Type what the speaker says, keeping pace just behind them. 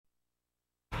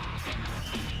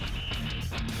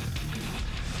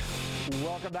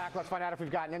Welcome back. Let's find out if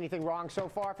we've gotten anything wrong so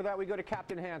far. For that, we go to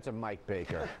Captain Handsome, Mike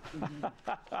Baker.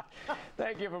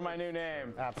 Thank you for my new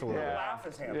name. Absolutely. Yeah. Laugh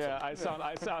is handsome. Yeah, I sound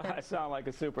like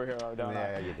a superhero, don't I?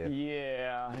 Yeah, you do.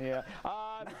 Yeah.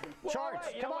 Well, Charts.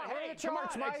 right, Come on, hey, hit the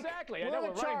charts, Mike. Exactly. I Roll know the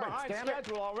we're running charts, behind damn it.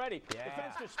 schedule already. Yeah. The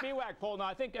Finster Spiewak poll. Now,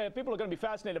 I think people are going to be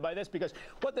fascinated by this because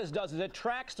what this does is it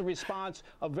tracks the response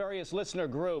of various listener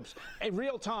groups in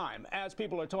real time as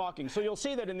people are talking. So you'll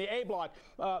see that in the A block,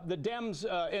 the Dems'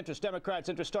 interest, Democrats'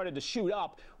 interest started to shoot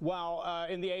up, while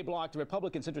in the A block, the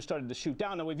Republicans' interest started to shoot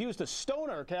down. Now, we've used the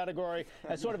stoner category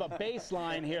as sort of a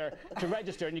baseline here to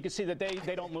register, and you can see that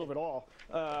they don't move at all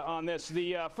on this.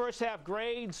 The first half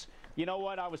grades, you know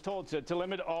what? I was told to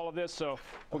limit all of this, so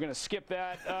we're going to skip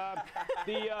that.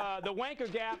 The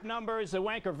Wanker gap numbers, the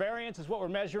Wanker variance is what we're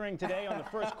measuring today on the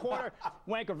first quarter.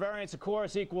 Wanker variance, of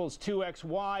course, equals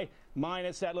 2xy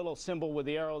minus that little symbol with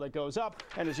the arrow that goes up.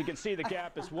 And as you can see, the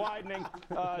gap is widening.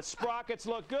 Sprockets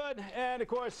look good. And, of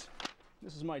course,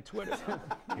 this is my Twitter.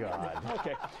 God.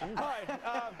 Okay. All right.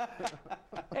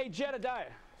 Hey, Jedediah.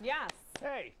 Yes.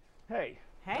 Hey. Hey.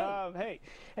 Hey,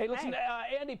 listen,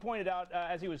 Andy pointed out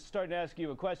as he was starting to ask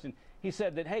you a question, he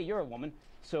said that, hey, you're a woman,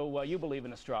 so you believe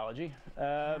in astrology.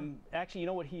 Actually, you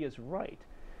know what? He is right.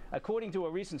 According to a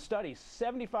recent study,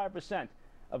 75%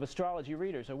 of astrology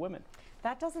readers are women.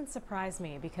 That doesn't surprise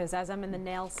me because as I'm in the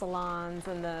nail salons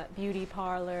and the beauty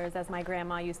parlors, as my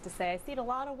grandma used to say, I see a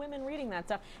lot of women reading that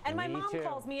stuff. And my mom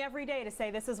calls me every day to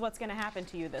say, this is what's going to happen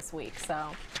to you this week. So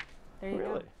there you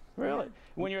go. Really? Yeah.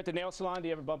 When you're at the nail salon, do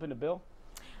you ever bump into Bill?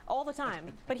 All the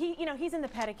time. But he's in the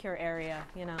pedicure area,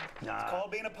 It's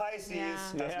called being a Pisces. Yeah.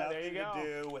 Has Yeah, there nothing you go.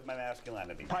 to do with my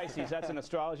masculinity. Pisces, that's an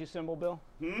astrology symbol, Bill?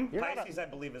 Pisces, I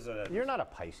believe, is a... You're not a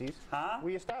Pisces. Huh?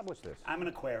 We established this. I'm an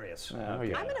Aquarius. Oh,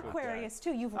 yeah. I'm an Aquarius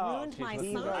too. You've ruined geez, my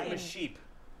what's sign. I'm a sheep.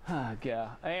 Yeah.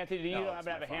 Anthony, you No, don't it's happen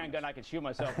to have my a handgun I can shoot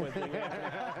myself with?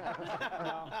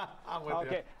 I'm with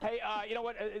Okay. Hey, you know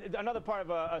what? Another part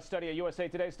of a study, a USA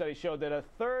Today study, showed that a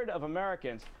third of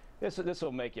Americans, this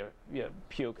will make you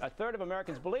puke, a third of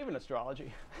Americans believe in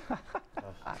astrology.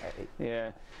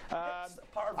 Yeah.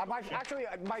 Actually,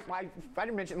 I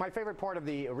didn't mention, my favorite part of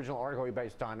the original article we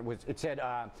based on was, it said,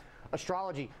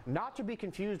 astrology, not to be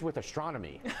confused with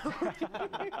astronomy.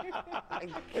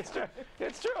 It's true.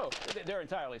 They're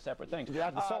entirely separate things.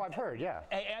 So I've heard, yeah.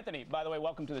 Hey, Anthony, by the way,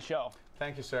 welcome to the show.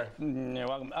 Thank you, sir. You're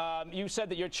welcome. You said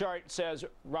that your chart says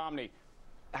Romney.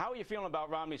 How are you feeling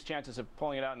about Romney's chances of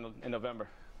pulling it out in November?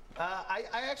 I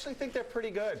actually think they're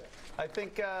pretty good. I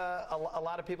think a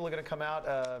lot of people are going to come out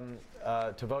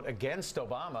to vote against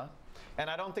Obama. And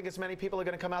I don't think as many people are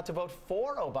going to come out to vote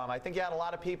for Obama. I think you had a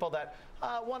lot of people that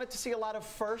wanted to see a lot of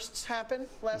firsts happen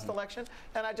last election.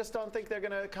 And I just don't think they're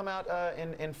going to come out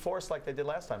in force like they did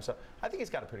last time. So I think he's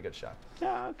got a pretty good shot.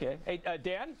 Yeah, okay. Hey,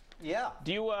 Dan? Yeah.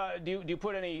 Do you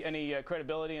put any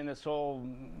credibility in this whole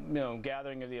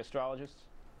gathering of the astrologists?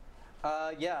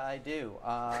 Yeah, I do.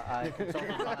 I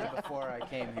consulted mine before I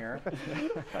came here,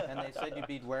 and they said you'd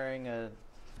be wearing a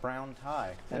brown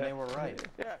tie, and they were right.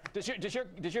 Yeah.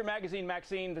 Does your magazine,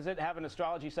 Maxine, does it have an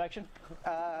astrology section?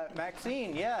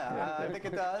 Maxine, yeah, I think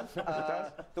it does.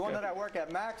 The one that I work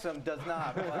at, Maxim, does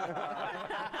not. But,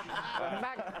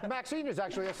 Maxine is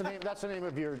actually, that's the name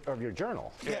of your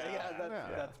journal. yeah,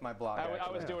 that's my blog.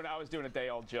 I was doing a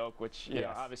day-old joke, which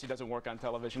obviously doesn't work on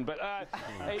television. But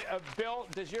hey, Bill,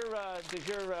 does your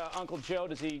Uncle Joe,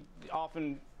 does he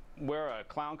often wear a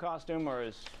clown costume, or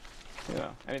is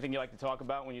anything you like to talk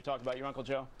about when you talk about your Uncle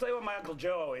Joe? Tell you what my Uncle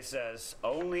Joe always says,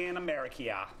 only in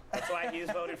America. That's why he's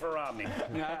voting for Romney.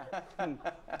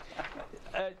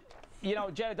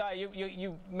 Jedediah,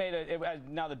 you made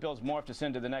now that Bill's morphed us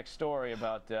into the next story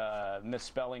about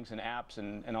misspellings and apps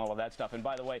and all of that stuff. And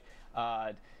by the way,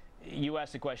 you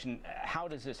asked the question, how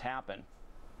does this happen?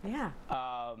 Yeah.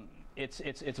 It's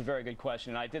a very good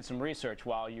question. And I did some research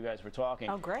while you guys were talking.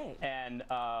 Oh, great. And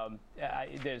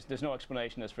there's no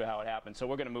explanation as for how it happened. So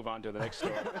we're going to move on to the next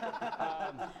story.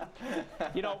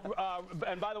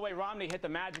 And by the way, Romney hit the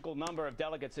magical number of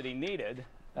delegates that he needed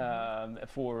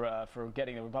for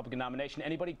getting the Republican nomination.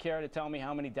 Anybody care to tell me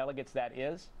how many delegates that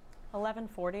is?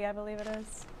 1140, I believe it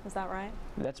is. Is that right?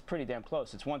 That's pretty damn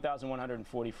close. It's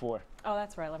 1,144. Oh,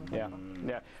 that's right. 1144.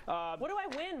 Yeah. What do I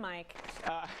win, Mike?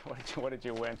 What did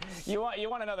you win? You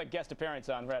want another guest appearance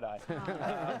on Red Eye.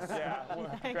 Yeah.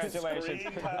 Congratulations.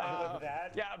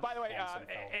 Yeah. By the way,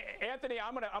 Anthony,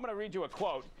 I'm gonna read you a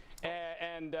quote,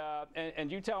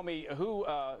 and you tell me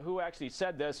who actually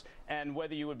said this and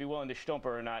whether you would be willing to stump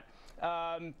her or not.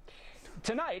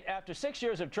 Tonight, after 6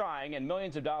 years of trying and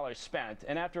millions of dollars spent,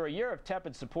 and after a year of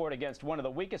tepid support against one of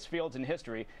the weakest fields in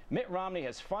history, Mitt Romney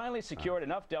has finally secured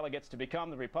enough delegates to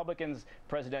become the Republicans'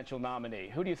 presidential nominee.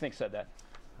 Who do you think said that?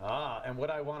 And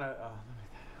what I want to...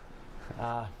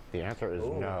 The answer is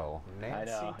no.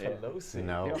 Nancy Pelosi.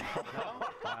 No.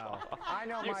 No? I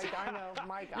know, Mike. I know,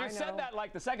 Mike. I know. You said that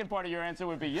like the second part of your answer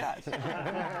would be yes.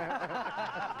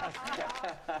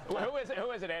 Who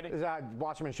is it, Andy? Is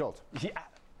Wasserman Schultz. Yeah.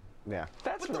 Yeah.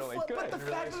 That's really good. But the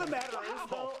fact of the matter is,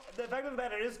 though, the fact of the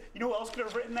matter is, you know who else could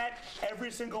have written that?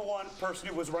 Every single person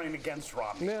who was running against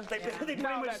Romney. Yeah. They pretty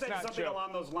No, much that's said not something true.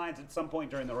 along those lines at some point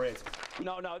during the race.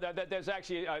 No, there's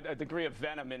actually a degree of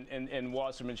venom in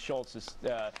Wasserman Schultz's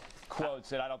quotes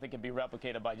that I don't think can be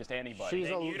replicated by just anybody.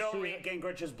 And you don't read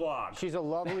Gingrich's blog. She's a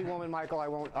lovely woman, Michael. I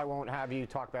won't have you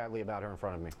talk badly about her in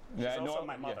front of me. Yeah, She's also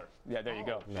my mother. Yeah, there you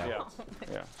go. No.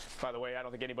 Yeah. By the way, I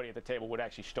don't think anybody at the table would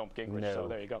actually stomp Gingrich, No. so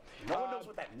there you go. No one knows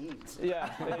what that means. Yeah.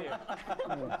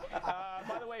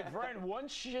 By the way, Vern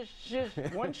Wunsch,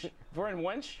 Vern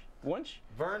Wensch.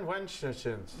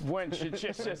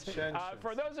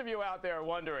 for those of you out there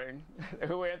wondering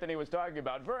who Anthony was talking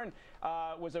about, Vern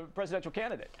was a presidential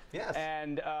candidate. Yes.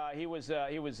 And he was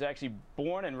actually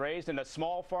born and raised in a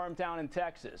small farm town in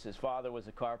Texas. His father was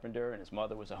a carpenter and his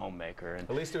mother was a homemaker. And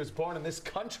At least he was born in this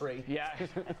country. yeah.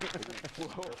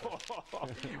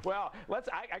 Well,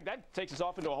 that takes us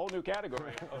off into a whole new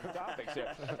category of topics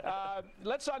here.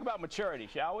 Let's talk about maturity,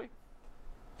 shall we?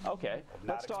 Okay,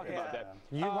 let's talk about that.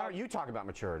 Why don't you talk about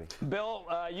maturity? Bill,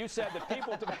 you said that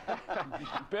people...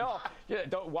 Bill,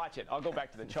 don't watch it. I'll go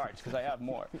back to the charts because I have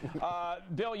more.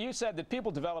 Bill, you said that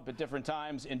people develop at different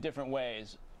times in different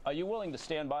ways. Are you willing to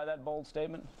stand by that bold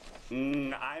statement?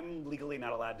 I'm legally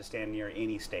not allowed to stand near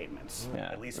any statements,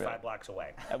 Yeah, at least really. 5 blocks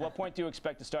away. At what point do you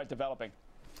expect to start developing?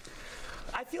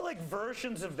 I feel like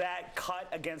versions of that cut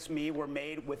against me were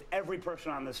made with every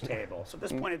person on this table. So at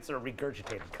this point, it's a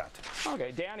regurgitated cut.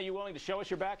 Okay, Dan, are you willing to show us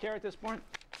your back hair at this point?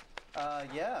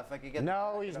 Yeah, if I could get.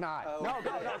 No, he's not. Oh. No, go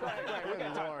ahead. We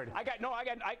got time. Lord. I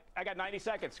got 90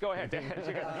 seconds. Go ahead, Dan.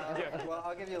 Yeah. Well,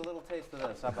 I'll give you a little taste of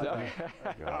this. How about that?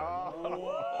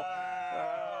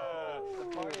 The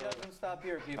party doesn't stop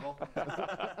here, people. That's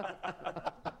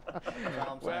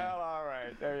all I'm saying. Well, all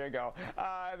right. There you go.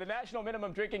 The National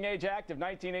Minimum Drinking Age Act of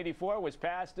 1984 was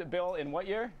passed, Bill, in what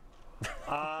year?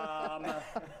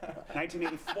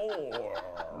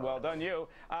 1984. Well done, you.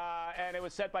 And it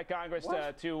was set by Congress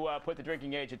to put the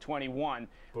drinking age at 21.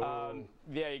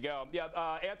 There you go. Yeah,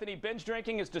 Anthony, binge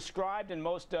drinking is described in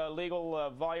most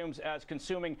legal volumes as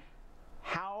consuming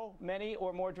how many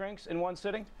or more drinks in one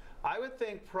sitting? I would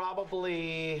think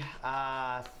probably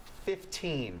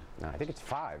 15. No, I think it's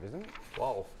 5, isn't it?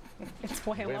 Whoa. It's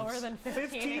way lower than 15.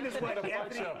 15 is what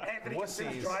Anthony wussies.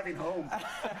 considers driving home.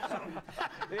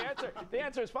 The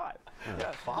answer is 5.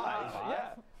 Yeah, 5?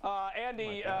 Yeah.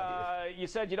 Andy, you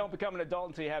said you don't become an adult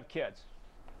until you have kids.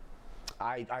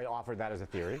 I offered that as a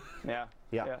theory. Yeah.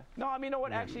 Yeah. No, I mean, you know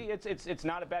what? Actually, it's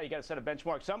not a bad. You got to set a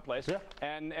benchmark someplace. Yeah.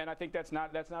 And I think that's not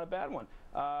a bad one.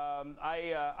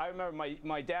 I remember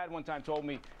my dad one time told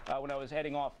me when I was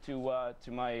heading off to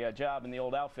my job in the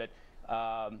old outfit.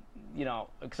 You know,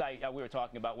 because we were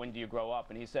talking about when do you grow up,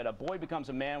 and he said a boy becomes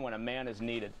a man when a man is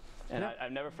needed, and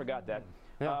I've never forgot that.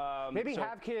 Yeah. Maybe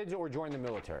have kids or join the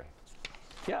military.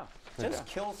 Yeah. Just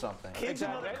kill something. Kids in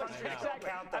other Exactly. countries Exactly. don't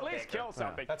count At that least big. kill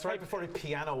something. That's right before he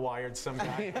piano wired some guy.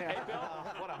 Hey, Bill.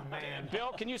 What a man.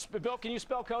 Bill, can you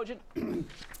spell cogent?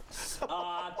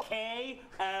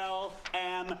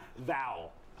 K-L-M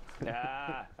vowel.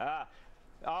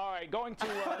 All right, going to.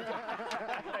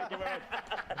 Thank you very much.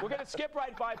 We're going to skip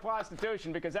right by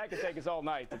prostitution because that could take us all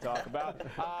night to talk about.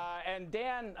 And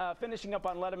Dan, finishing up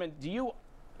on Letterman, do you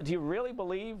really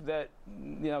believe that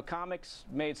comics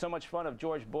made so much fun of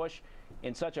George Bush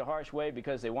in such a harsh way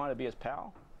because they wanted to be his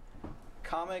pal?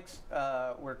 Comics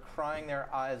were crying their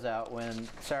eyes out when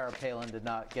Sarah Palin did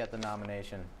not get the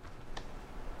nomination.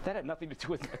 That had nothing to do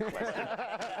with the question.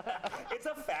 It's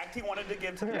a fact he wanted to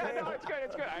give to the Yeah, table. no, it's good.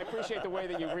 It's good. I appreciate the way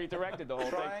that you redirected the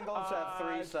whole thing. Triangles have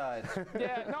 3 sides.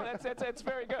 Yeah, no, that's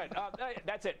very good.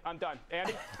 That's it. I'm done.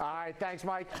 Andy? All right, thanks,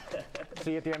 Mike.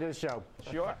 See you at the end of the show.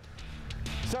 Sure.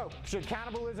 So, should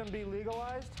cannibalism be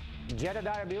legalized?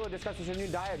 Jedediah Bila discusses her new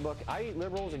diet book, I Eat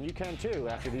Liberals and You Can Too,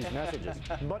 after these messages.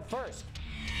 But first,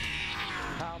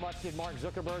 how much did Mark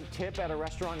Zuckerberg tip at a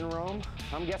restaurant in Rome?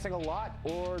 I'm guessing a lot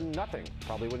or nothing.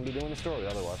 Probably wouldn't be doing the story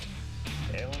otherwise.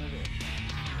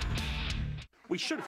 We should have